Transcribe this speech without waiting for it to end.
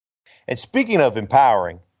And speaking of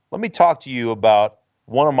empowering, let me talk to you about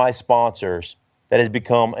one of my sponsors that has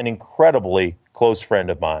become an incredibly close friend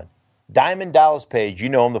of mine. Diamond Dallas Page, you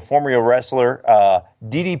know him, the former wrestler.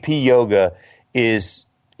 DDP Yoga is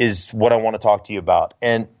what I want to talk to you about.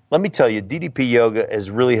 And let me tell you, DDP Yoga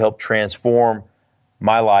has really helped transform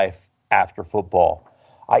my life after football.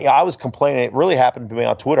 I was complaining, it really happened to me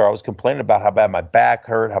on Twitter. I was complaining about how bad my back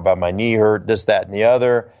hurt, how bad my knee hurt, this, that, and the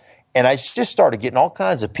other. And I just started getting all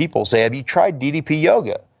kinds of people say, have you tried DDP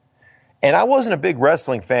Yoga? And I wasn't a big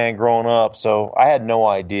wrestling fan growing up, so I had no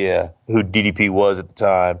idea who DDP was at the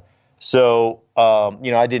time. So,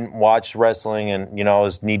 I didn't watch wrestling and, I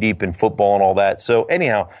was knee-deep in football and all that. So,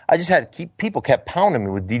 anyhow, I just had to people kept pounding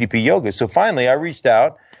me with DDP Yoga. So, finally, I reached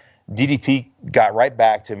out. DDP got right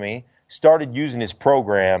back to me, started using his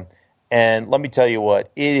program, and let me tell you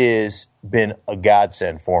what, it has been a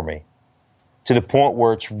godsend for me, to the point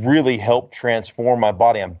where it's really helped transform my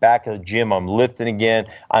body. I'm back in the gym. I'm lifting again.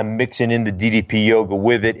 I'm mixing in the DDP Yoga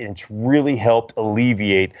with it, and it's really helped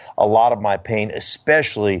alleviate a lot of my pain,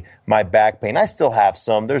 especially my back pain. I still have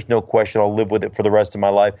some. There's no question I'll live with it for the rest of my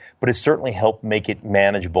life, but it's certainly helped make it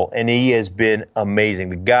manageable, and he has been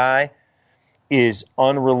amazing. The guy is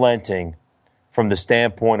unrelenting from the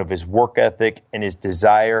standpoint of his work ethic and his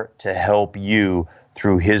desire to help you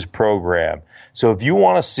through his program. So if you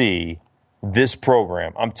want to see this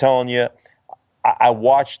program, I'm telling you, I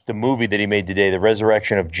watched the movie that he made today, The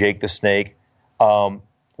Resurrection of Jake the Snake.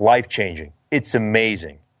 Life-changing. It's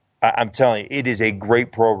amazing. I'm telling you, it is a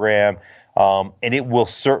great program, and it will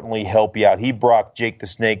certainly help you out. He brought Jake the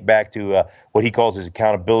Snake back to what he calls his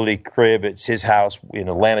accountability crib. It's his house in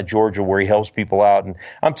Atlanta, Georgia, where he helps people out. And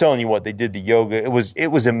I'm telling you what, they did the yoga. It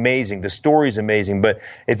was amazing. The story is amazing. But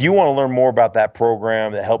if you want to learn more about that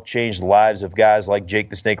program that helped change the lives of guys like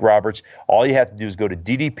Jake the Snake Roberts, all you have to do is go to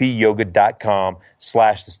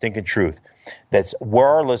ddpyoga.com/thestinkingtruth. That's where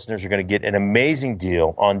our listeners are going to get an amazing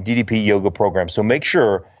deal on DDP Yoga program. So make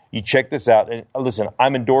sure you check this out. And listen,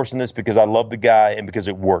 I'm endorsing this because I love the guy and because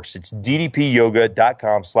it works. It's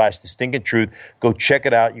ddpyoga.com/thestinkingtruth. Go check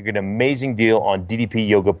it out. You get an amazing deal on DDP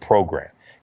Yoga program.